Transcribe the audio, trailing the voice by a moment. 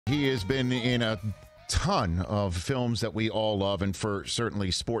He has been in a ton of films that we all love, and for certainly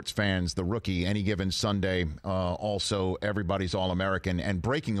sports fans, The Rookie, Any Given Sunday, also Everybody's All-American, and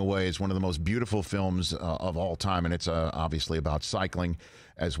Breaking Away is one of the most beautiful films of all time, and it's obviously about cycling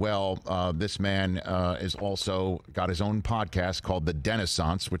as well. This man is also got his own podcast called the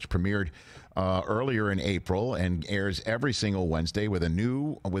Dennissance, which premiered earlier in April and airs every single Wednesday with a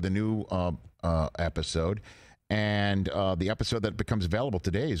new episode. And the episode that becomes available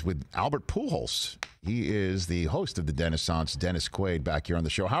today is with Albert Pujols. He is the host of the Dennissance, Dennis Quaid, back here on the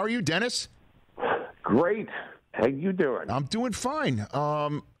show. How are you, Dennis? Great. How you doing? I'm doing fine.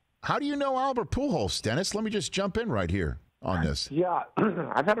 How do you know Albert Pujols, Dennis? Let me just jump in right here on this. Yeah,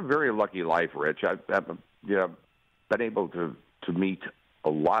 I've had a very lucky life, Rich. I've been able to meet a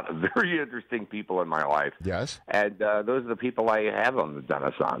lot of very interesting people in my life. Yes. And those are the people I have on the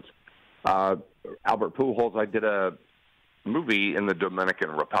Dennissance. Albert Pujols, I did a movie in the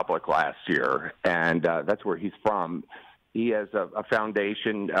Dominican Republic last year, and that's where he's from. He has a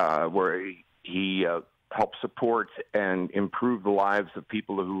foundation where he helps support and improve the lives of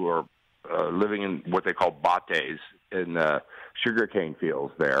people who are living in what they call bates in sugarcane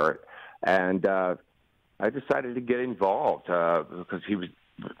fields there. And I decided to get involved because he was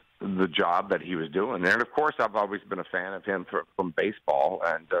the job that he was doing. And, of course, I've always been a fan of him from baseball,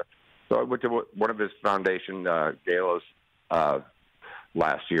 and so I went to one of his foundation galas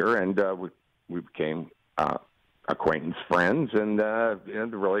last year, and we became acquaintance friends, and the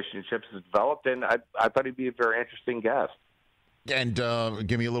relationships have developed. And I thought he'd be a very interesting guest. And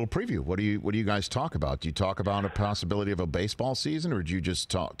give me a little preview. What do you guys talk about? Do you talk about a possibility of a baseball season, or do you just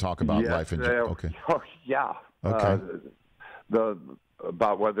talk about life in general? Okay. Yeah. Okay.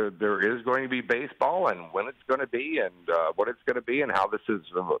 About whether there is going to be baseball and when it's going to be and what it's going to be and how this has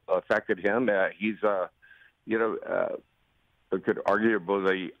affected him. He's, could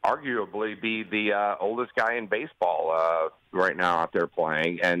arguably be the oldest guy in baseball right now out there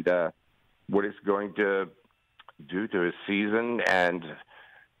playing, and what it's going to do to his season and,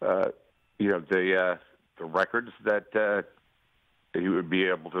 the records that he would be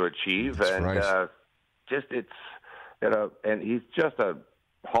able to achieve. That's and right. And he's just a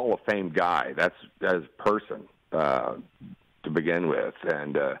Hall of Fame guy. That's as a person to begin with,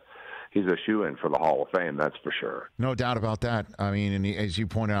 and he's a shoo-in for the Hall of Fame. That's for sure. No doubt about that. I mean, and as you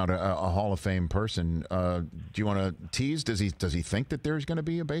point out, a Hall of Fame person. Do you want to tease? Does he think that there's going to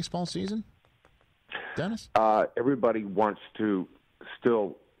be a baseball season, Dennis? Everybody wants to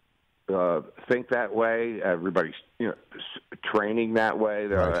still think that way. Everybody's training that way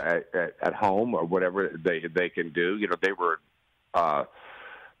at home or whatever they can do. They were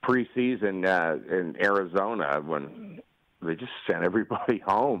preseason in Arizona when they just sent everybody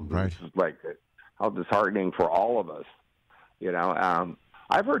home. Right. It's just like how disheartening for all of us.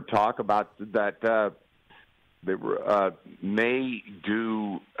 I've heard talk about that. They may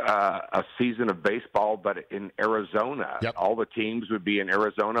do a season of baseball, but in Arizona. Yep. All the teams would be in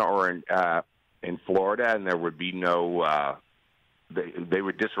Arizona or in Florida, and there would be no. They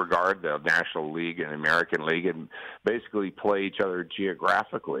would disregard the National League and American League and basically play each other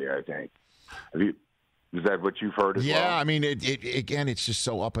geographically, I think. Is that what you've heard as well? Yeah, I mean, again, it's just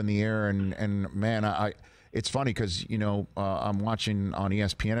so up in the air, and man, it's funny because I'm watching on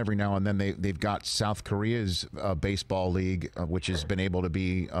ESPN every now and then. They've got South Korea's baseball league, which has been able to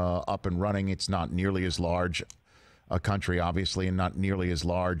be up and running. It's not nearly as large a country, obviously, and not nearly as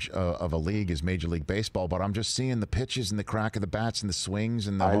large of a league as Major League Baseball. But I'm just seeing the pitches and the crack of the bats and the swings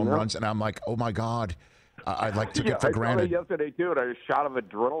and the home runs, and I'm like, oh my God. I took it for granted. I saw it yesterday, too, and a shot of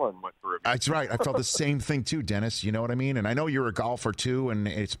adrenaline went through me. That's right. I felt the same thing, too, Dennis. You know what I mean? And I know you're a golfer, too, and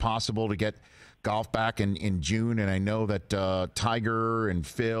it's possible to get golf back in June. And I know that Tiger and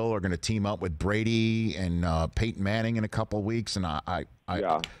Phil are going to team up with Brady and Peyton Manning in a couple of weeks. And I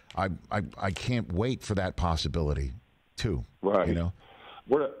can't wait for that possibility, too. Right.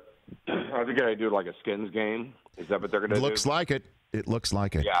 Are they going to do like a skins game? Is that what they're going to do? Looks like it. It looks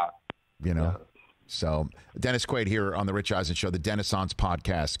like it. Yeah. Yeah. So, Dennis Quaid here on the Rich Eisen Show. The Dennissance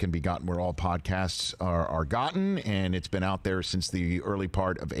podcast can be gotten where all podcasts are gotten, and it's been out there since the early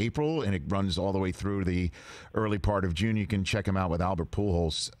part of April, and it runs all the way through the early part of June. You can check him out with Albert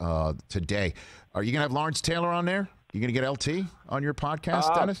Pujols today. Are you going to have Lawrence Taylor on there? You going to get LT on your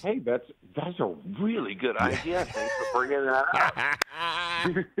podcast, Dennis? Hey, that's a really good idea. Thanks for bringing that up.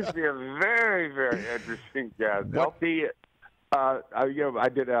 It'd be a very, very interesting guest. LT. I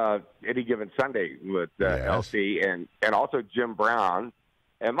did Any Given Sunday with LC and also Jim Brown.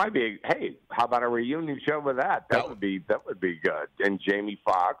 It might be, hey, how about a reunion show with that? That would be good. And Jamie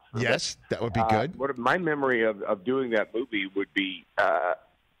Foxx. Yes, that would be good. My memory of doing that movie would be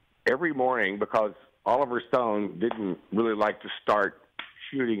every morning because Oliver Stone didn't really like to start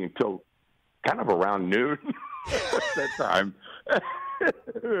shooting until kind of around noon at that time.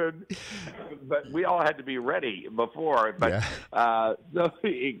 But we all had to be ready before. But so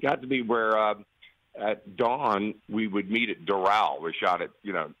it got to be where at dawn we would meet at Doral. We shot it,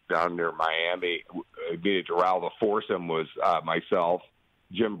 down near Miami. We'd meet at Doral. The foursome was myself,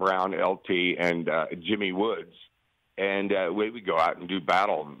 Jim Brown, LT, and Jimmy Woods. And we would go out and do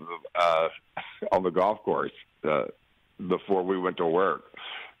battle on the golf course before we went to work.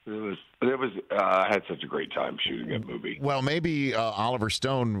 I had such a great time shooting that movie. Well, maybe Oliver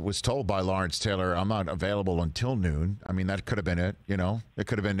Stone was told by Lawrence Taylor, "I'm not available until noon." I mean, that could have been it. It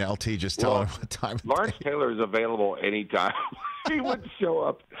could have been LT just telling him what time. Lawrence Taylor is available anytime. He would show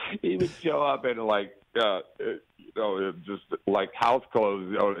up. He would show up in just like house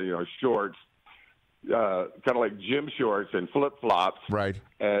clothes, shorts, kind of like gym shorts and flip flops, right?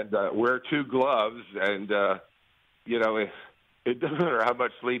 And wear two gloves, and it doesn't matter how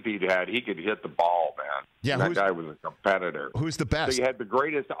much sleep he'd had, he could hit the ball, man. Yeah, that guy was a competitor. Who's the best? So you had the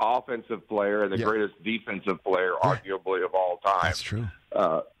greatest offensive player and the greatest defensive player, arguably, of all time. That's true.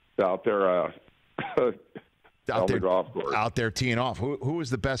 Out there, on the golf course. Out there teeing off. Who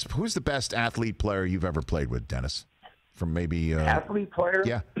is the best? Who's the best athlete player you've ever played with, Dennis? From maybe athlete player?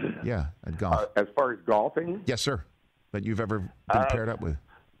 Yeah, at golf. As far as golfing? Yes, sir. That you've ever been paired up with.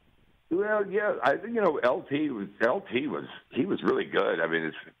 Well, yeah, LT was really good. I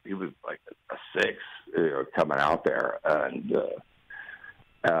mean, he was like a 6, coming out there, and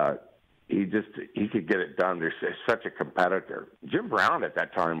he could get it done. There's such a competitor. Jim Brown at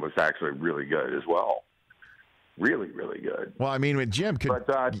that time was actually really good as well, really, really good. Well, I mean, with Jim could,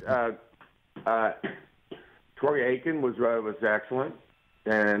 but Troy Aiken was excellent,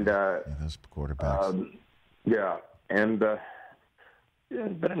 and those quarterbacks,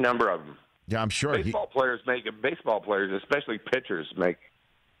 there's been a number of them. Yeah, I'm sure. Baseball players, especially pitchers, make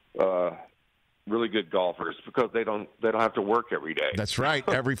really good golfers because they don't have to work every day. That's right.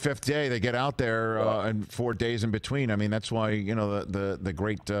 Every fifth day they get out there, and 4 days in between. I mean, that's why the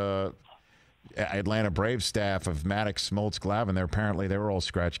great Atlanta Braves staff of Maddox, Smoltz, Glavine, they were all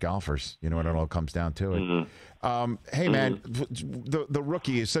scratch golfers. You know what it all comes down to. Mm-hmm. Hey man, the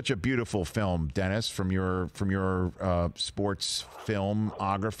Rookie is such a beautiful film, Dennis, from your sports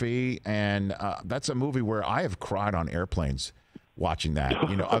filmography, and that's a movie where I have cried on airplanes watching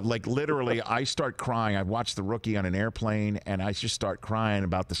that. Like literally, I start crying. I watched The Rookie on an airplane, and I just start crying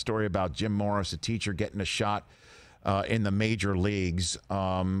about the story about Jim Morris, a teacher, getting a shot in the major leagues.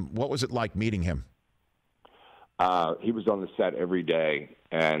 What was it like meeting him? He was on the set every day,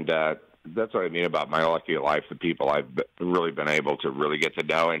 and that's what I mean about my lucky life. The people I've really been able to really get to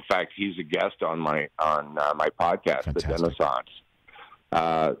know. In fact, he's a guest on my podcast, Fantastic. The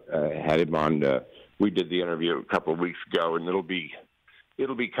Dennissance. Had him on. We did the interview a couple of weeks ago, and it'll be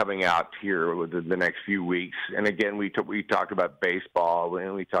coming out here within the next few weeks. And again, we talked about baseball,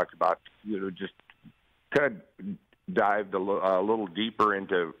 and we talked about just kind of dived a little deeper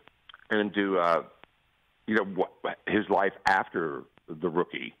into his life after The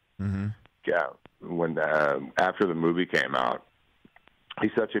Rookie. Mm-hmm. Yeah, when after the movie came out,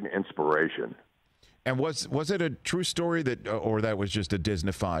 he's such an inspiration. And was it a true story or that was just a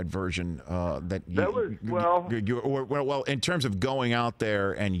Disneyfied version well, in terms of going out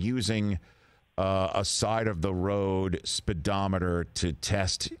there and using a side of the road speedometer to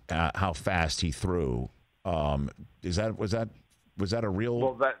test how fast he threw? Was that a real?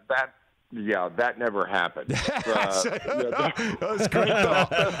 Well, that never happened. That was great, though.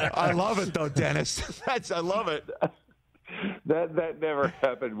 I love it, though, Dennis. I love it. That never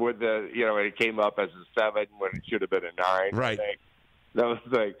happened when it came up as a 7 when it should have been a 9. Right. That was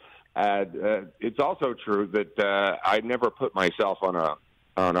the thing. And it's also true that I never put myself on a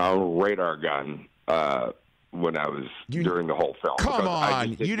radar gun when I was during the whole film. Come on, I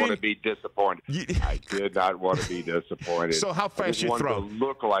just didn't want to be disappointed. I did not want to be disappointed. So how fast you throw? To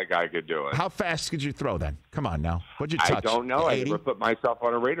look like I could do it. How fast could you throw then? Come on now. What'd you touch? I don't know. 80? I never put myself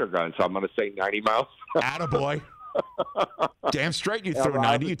on a radar gun, so I'm going to say 90 miles. Attaboy. Damn straight you threw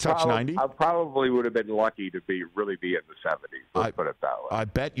 90. You touched 90. I probably would have been lucky to really be in the 70s. Let's put it that way. I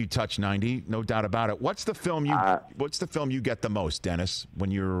bet you touched 90, no doubt about it. What's the film you get the most, Dennis,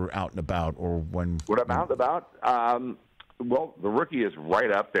 when you're out and about or when? What I'm out and about? Well, The Rookie is right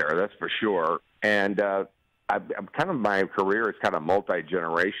up there, that's for sure. And I'm kind of, my career is kind of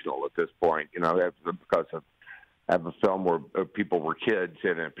multi-generational at this point. Because I have a film where people were kids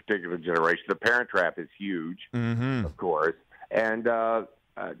in a particular generation. The Parent Trap is huge, mm-hmm. of course. And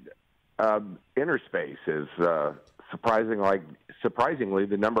Interspace is surprisingly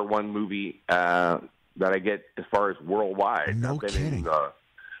the number one movie that I get as far as worldwide. No kidding.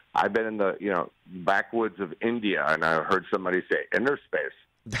 I've been in the backwoods of India, and I heard somebody say Interspace.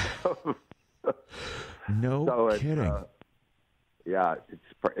 No kidding. Yeah,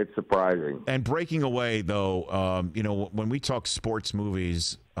 it's surprising. And breaking away, though, when we talk sports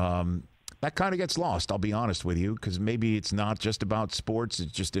movies, that kind of gets lost, I'll be honest with you, because maybe it's not just about sports.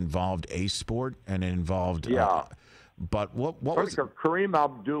 It just involved a sport, and it involved... Yeah. But what was... Kareem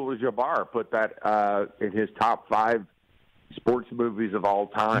Abdul-Jabbar put that in his top 5 sports movies of all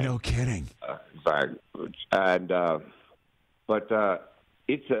time. No kidding.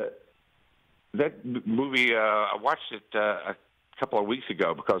 That movie, I watched it a couple of weeks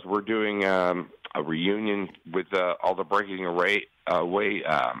ago because we're doing a reunion with all the Breaking Away cast.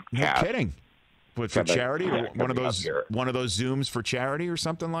 No kidding. What, for charity? One of those Zooms for charity or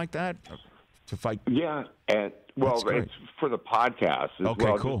something like that? To fight? Yeah, and it's for the podcast as well.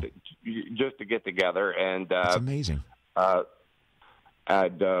 Okay, cool. Just to get together, and that's amazing. And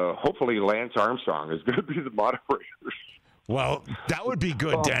hopefully Lance Armstrong is going to be the moderator. Well, that would be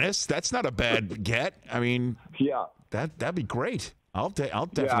good, Dennis. That's not a bad get. I mean, yeah, that'd be great. I'll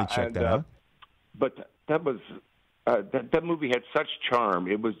definitely check that out. But that was that movie had such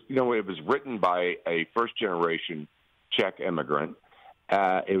charm. It was it was written by a first generation Czech immigrant.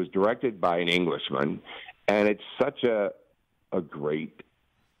 It was directed by an Englishman, and it's such a great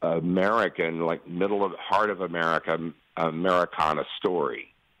American, like heart of America, Americana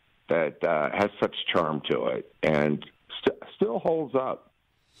story that has such charm to it, and still holds up.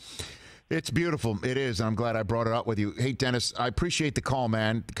 It's beautiful. It is. I'm glad I brought it up with you. Hey, Dennis, I appreciate the call,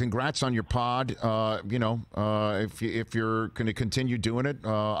 man. Congrats on your pod. If you're going to continue doing it,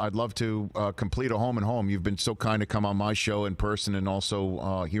 I'd love to complete a home and home. You've been so kind to come on my show in person and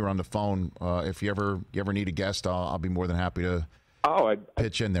also here on the phone. If you ever need a guest, I'll be more than happy to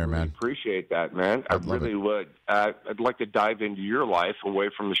pitch in there, really man. Appreciate that, man. I really would. I'd like to dive into your life away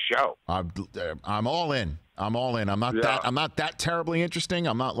from the show. I'm all in. I'm not that terribly interesting.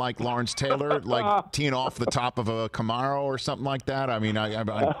 I'm not like Lawrence Taylor, like teeing off the top of a Camaro or something like that. I mean,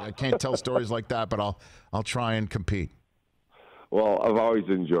 I can't tell stories like that, but I'll try and compete. Well, I've always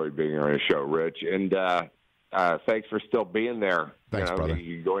enjoyed being on your show, Rich, and thanks for still being there. Thanks, brother.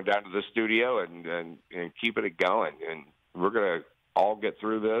 You're going down to the studio and keeping it going, and we're gonna all get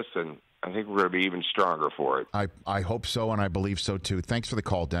through this, and I think we're going to be even stronger for it. I hope so, and I believe so, too. Thanks for the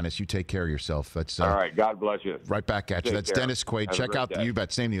call, Dennis. You take care of yourself. That's all right. God bless you. Right back at you. That's care. Dennis Quaid. Check out the, you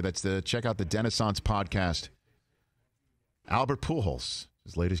bet, same to you. Check out the Dennissance podcast. Albert Pujols,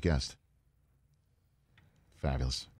 his latest guest. Fabulous.